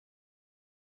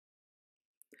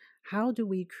How do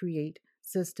we create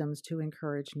systems to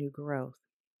encourage new growth?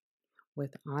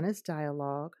 With honest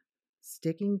dialogue,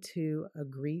 sticking to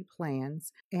agreed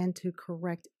plans, and to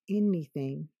correct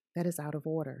anything that is out of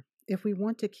order. If we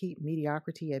want to keep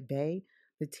mediocrity at bay,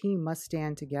 the team must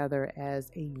stand together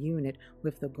as a unit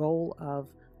with the goal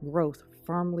of growth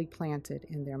firmly planted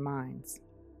in their minds.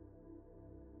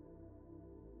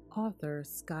 Author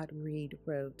Scott Reed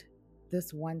wrote,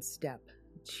 "This one step,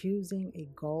 choosing a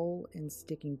goal and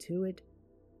sticking to it,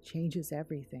 changes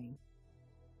everything."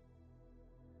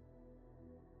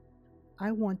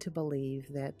 I want to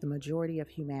believe that the majority of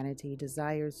humanity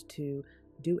desires to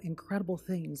do incredible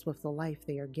things with the life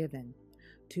they are given,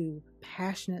 to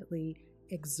passionately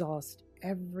exhaust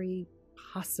every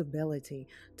possibility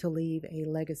to leave a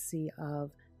legacy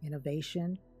of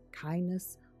innovation,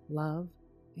 kindness, love,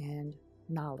 and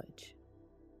knowledge.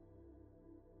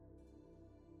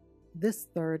 This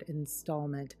third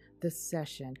installment, this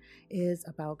session, is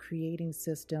about creating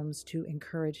systems to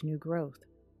encourage new growth.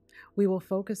 We will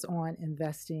focus on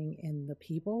investing in the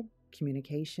people,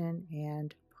 communication,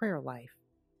 and prayer life.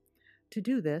 To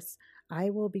do this, I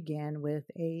will begin with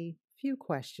a few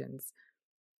questions.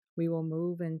 We will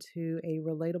move into a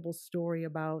relatable story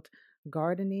about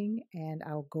gardening, and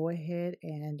I'll go ahead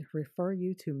and refer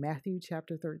you to Matthew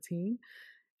chapter 13.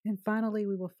 And finally,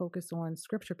 we will focus on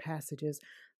scripture passages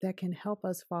that can help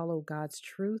us follow God's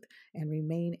truth and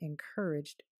remain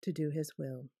encouraged to do His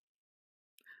will.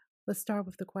 Let's start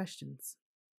with the questions.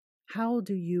 How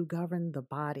do you govern the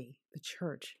body, the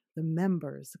church, the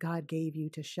members God gave you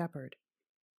to shepherd?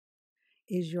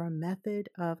 Is your method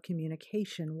of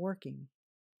communication working?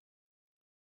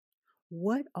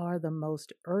 What are the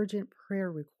most urgent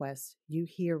prayer requests you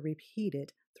hear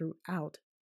repeated throughout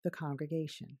the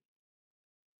congregation?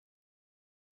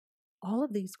 All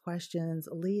of these questions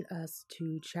lead us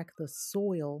to check the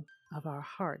soil of our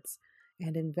hearts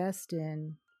and invest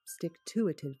in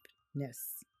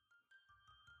stick-to-itiveness.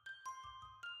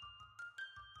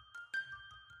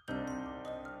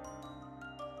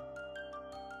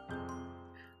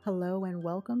 Hello and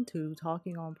welcome to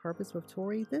Talking on Purpose with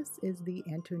Tori. This is the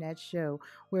internet show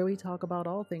where we talk about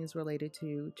all things related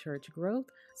to church growth,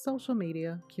 social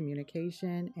media,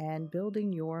 communication, and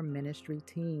building your ministry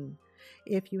team.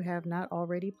 If you have not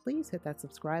already, please hit that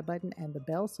subscribe button and the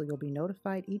bell so you'll be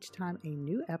notified each time a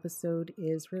new episode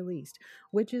is released,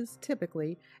 which is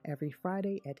typically every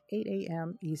Friday at 8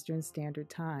 a.m. Eastern Standard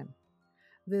Time.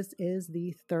 This is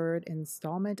the third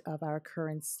installment of our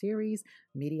current series,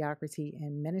 Mediocrity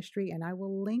in Ministry, and I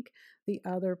will link the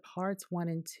other parts 1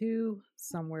 and 2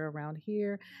 somewhere around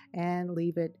here and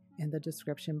leave it in the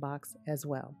description box as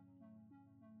well.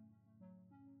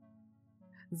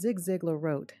 Zig Ziglar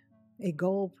wrote, "A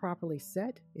goal properly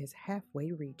set is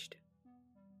halfway reached."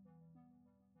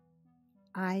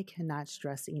 I cannot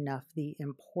stress enough the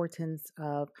importance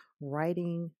of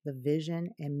writing the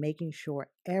vision and making sure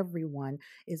everyone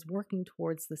is working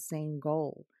towards the same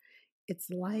goal. It's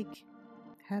like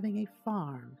having a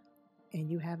farm and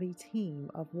you have a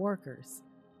team of workers.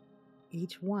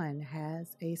 Each one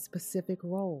has a specific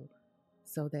role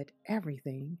so that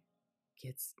everything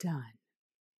gets done.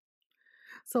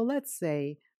 So let's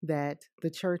say that the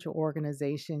church or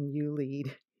organization you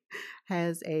lead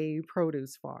has a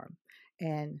produce farm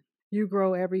and you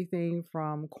grow everything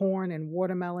from corn and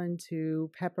watermelon to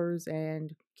peppers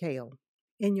and kale.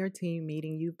 In your team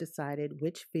meeting, you've decided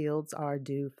which fields are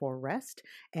due for rest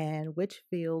and which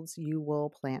fields you will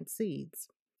plant seeds.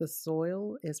 The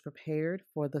soil is prepared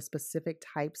for the specific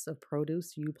types of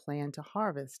produce you plan to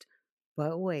harvest.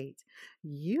 But wait,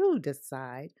 you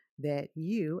decide that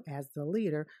you, as the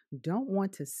leader, don't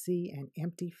want to see an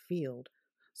empty field.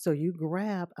 So you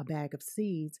grab a bag of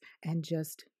seeds and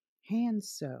just hand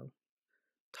sow,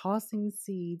 tossing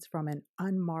seeds from an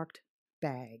unmarked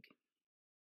bag.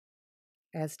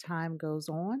 As time goes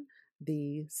on,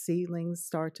 the seedlings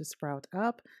start to sprout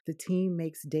up. The team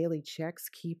makes daily checks,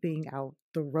 keeping out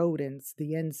the rodents,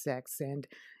 the insects, and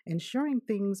ensuring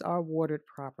things are watered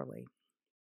properly.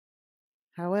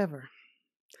 However,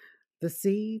 the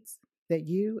seeds that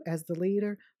you, as the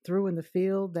leader, threw in the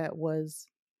field that was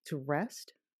to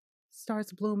rest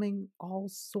starts blooming all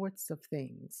sorts of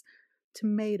things: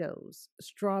 tomatoes,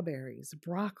 strawberries,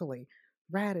 broccoli,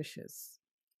 radishes,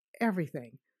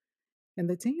 everything. And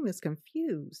the team is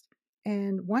confused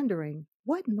and wondering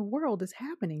what in the world is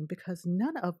happening because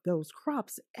none of those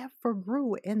crops ever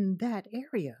grew in that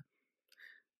area.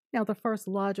 Now, the first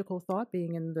logical thought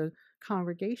being in the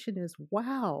congregation is,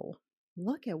 wow,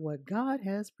 look at what God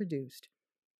has produced.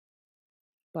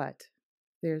 But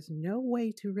there's no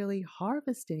way to really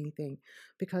harvest anything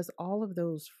because all of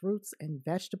those fruits and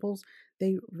vegetables,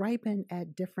 they ripen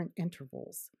at different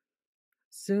intervals.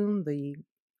 Soon the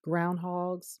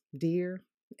groundhogs, deer,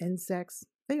 insects,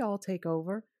 they all take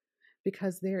over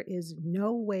because there is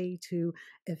no way to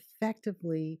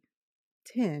effectively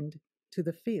tend to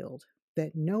the field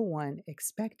that no one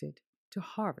expected to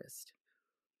harvest.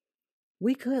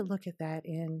 We could look at that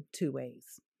in two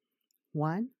ways.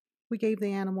 One, we gave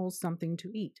the animals something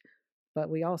to eat, but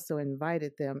we also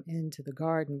invited them into the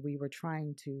garden we were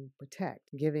trying to protect,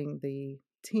 giving the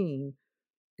team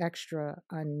extra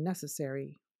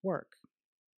unnecessary work.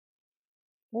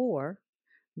 Or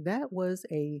that was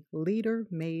a leader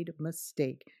made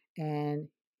mistake and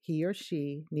he or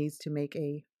she needs to make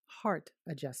a heart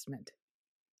adjustment.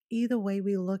 Either way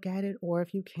we look at it, or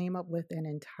if you came up with an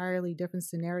entirely different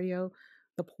scenario,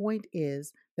 the point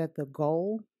is that the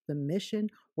goal, the mission,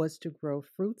 was to grow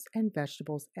fruits and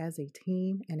vegetables as a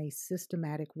team in a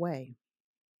systematic way.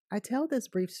 I tell this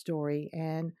brief story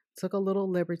and took a little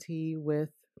liberty with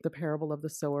the parable of the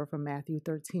sower from Matthew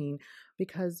 13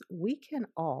 because we can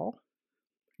all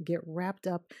get wrapped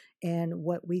up in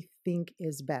what we think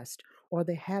is best or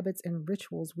the habits and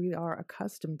rituals we are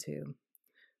accustomed to.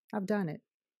 I've done it.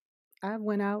 I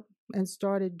went out and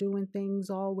started doing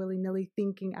things all willy nilly,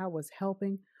 thinking I was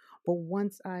helping. But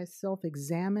once I self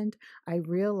examined, I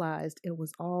realized it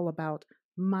was all about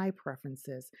my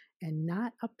preferences and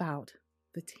not about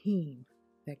the team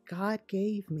that God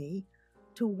gave me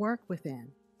to work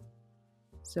within.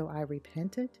 So I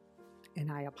repented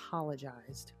and I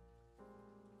apologized.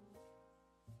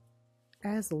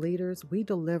 As leaders, we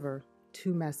deliver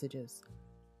two messages: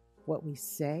 what we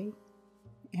say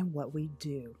and what we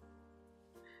do.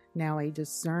 Now, a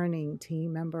discerning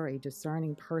team member, a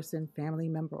discerning person, family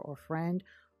member, or friend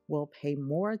will pay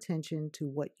more attention to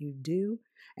what you do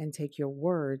and take your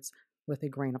words with a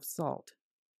grain of salt.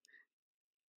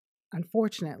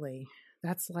 Unfortunately,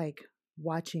 that's like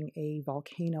watching a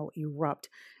volcano erupt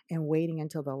and waiting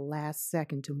until the last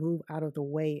second to move out of the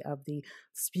way of the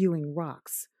spewing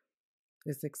rocks.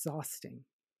 It's exhausting.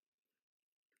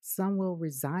 Some will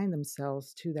resign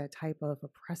themselves to that type of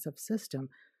oppressive system,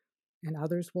 and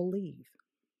others will leave.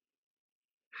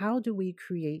 How do we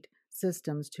create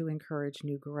systems to encourage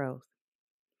new growth?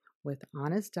 With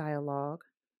honest dialogue,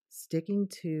 sticking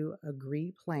to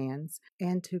agreed plans,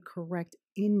 and to correct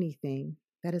anything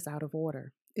that is out of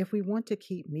order. If we want to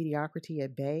keep mediocrity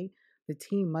at bay, the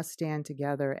team must stand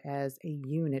together as a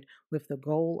unit with the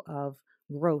goal of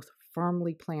growth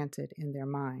firmly planted in their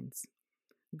minds.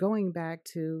 Going back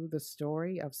to the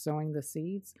story of sowing the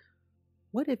seeds,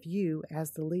 what if you,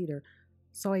 as the leader,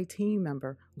 saw a team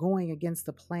member going against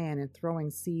the plan and throwing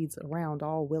seeds around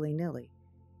all willy-nilly?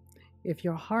 If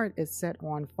your heart is set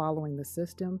on following the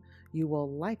system, you will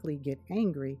likely get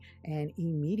angry and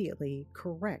immediately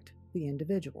correct the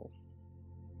individual.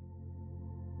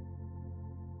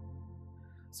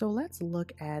 So let's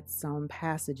look at some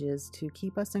passages to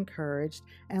keep us encouraged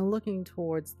and looking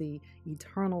towards the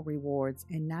eternal rewards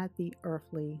and not the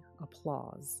earthly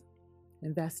applause.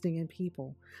 Investing in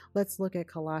people. Let's look at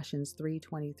Colossians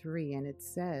 3:23, and it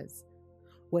says,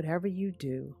 "Whatever you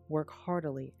do, work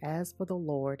heartily as for the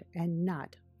Lord and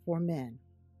not for men."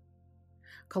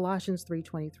 Colossians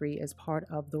 3:23 is part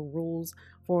of the rules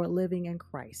for living in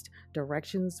Christ,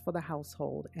 directions for the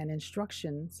household, and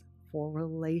instructions for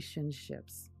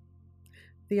relationships.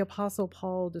 The Apostle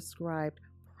Paul described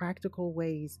practical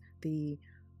ways the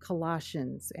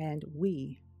Colossians and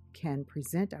we can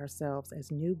present ourselves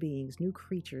as new beings, new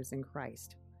creatures in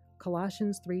Christ.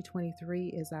 Colossians 3:23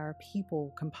 is our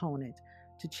people component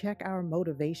to check our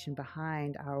motivation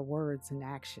behind our words and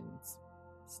actions.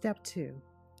 Step 2,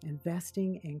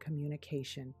 investing in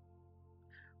communication.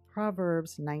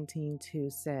 Proverbs 19:2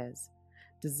 says,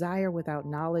 "Desire without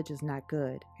knowledge is not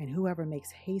good, and whoever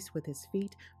makes haste with his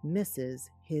feet misses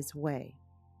his way."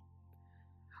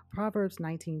 Proverbs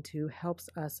 19:2 helps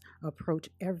us approach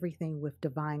everything with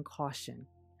divine caution.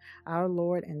 Our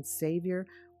Lord and Savior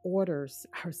orders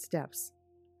our steps.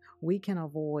 We can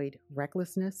avoid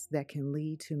recklessness that can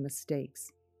lead to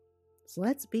mistakes. So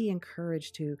let's be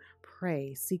encouraged to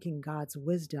pray, seeking God's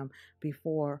wisdom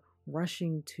before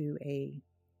rushing to a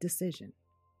decision.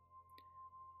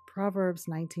 Proverbs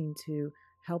 19:2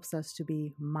 helps us to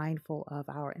be mindful of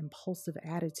our impulsive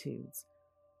attitudes.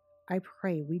 I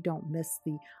pray we don't miss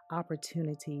the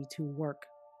opportunity to work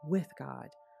with God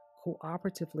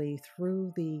cooperatively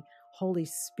through the Holy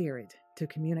Spirit to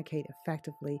communicate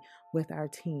effectively with our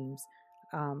teams,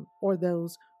 or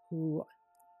those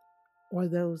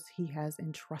He has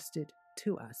entrusted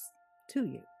to us, to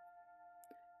you.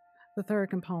 The third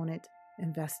component,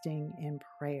 investing in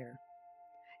prayer.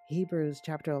 Hebrews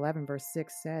chapter 11 verse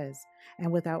 6 says,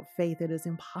 "And without faith it is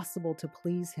impossible to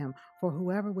please him, for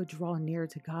whoever would draw near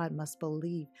to God must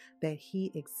believe that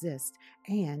he exists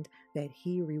and that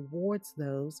he rewards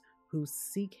those who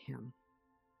seek him."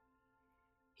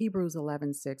 Hebrews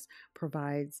 11:6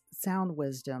 provides sound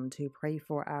wisdom to pray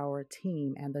for our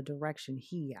team and the direction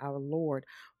he, our Lord,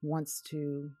 wants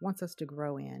us to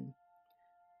grow in.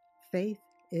 Faith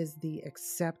is the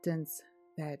acceptance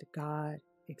that God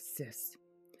exists.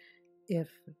 If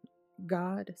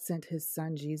God sent his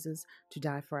son Jesus to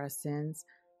die for our sins,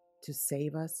 to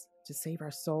save us, to save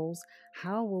our souls,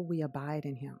 how will we abide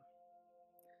in him?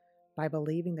 By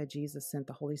believing that Jesus sent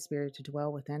the Holy Spirit to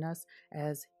dwell within us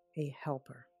as a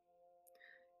helper.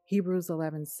 Hebrews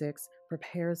 11:6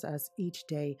 prepares us each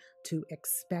day to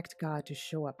expect God to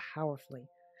show up powerfully.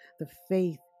 The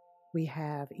faith we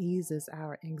have eases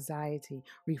our anxiety,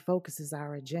 refocuses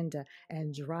our agenda,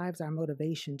 and drives our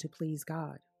motivation to please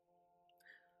God.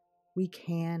 We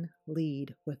can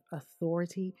lead with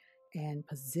authority and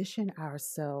position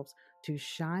ourselves to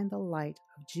shine the light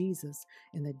of Jesus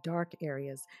in the dark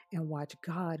areas and watch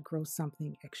God grow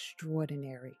something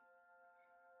extraordinary.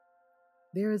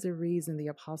 There is a reason the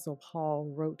Apostle Paul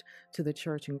wrote to the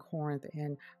church in Corinth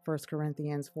in 1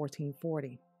 Corinthians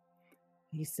 14:40.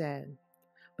 He said,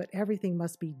 "But everything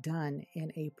must be done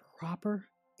in a proper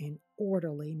and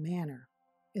orderly manner."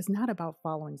 It's not about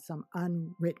following some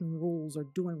unwritten rules or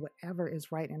doing whatever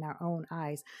is right in our own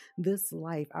eyes. This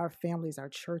life, our families, our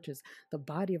churches, the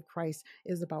body of Christ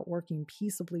is about working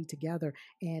peaceably together.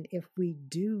 And if we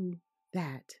do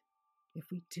that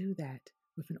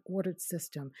with an ordered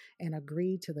system and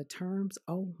agree to the terms,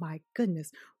 oh my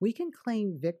goodness, we can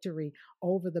claim victory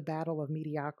over the battle of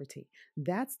mediocrity.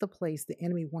 That's the place the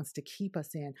enemy wants to keep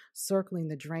us in, circling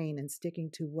the drain and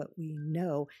sticking to what we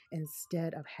know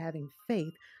instead of having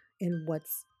faith in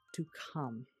what's to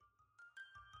come.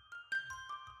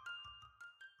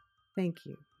 Thank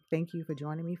you. Thank you for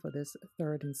joining me for this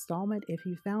third installment. If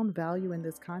you found value in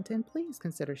this content, please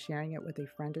consider sharing it with a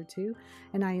friend or two.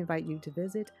 And I invite you to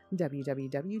visit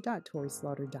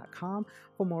www.torislaughter.com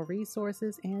for more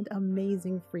resources and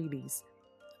amazing freebies.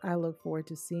 I look forward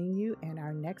to seeing you in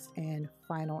our next and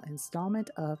final installment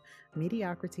of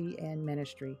Mediocrity and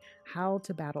Ministry: How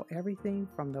to Battle Everything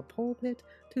from the Pulpit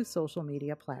to Social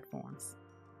Media Platforms.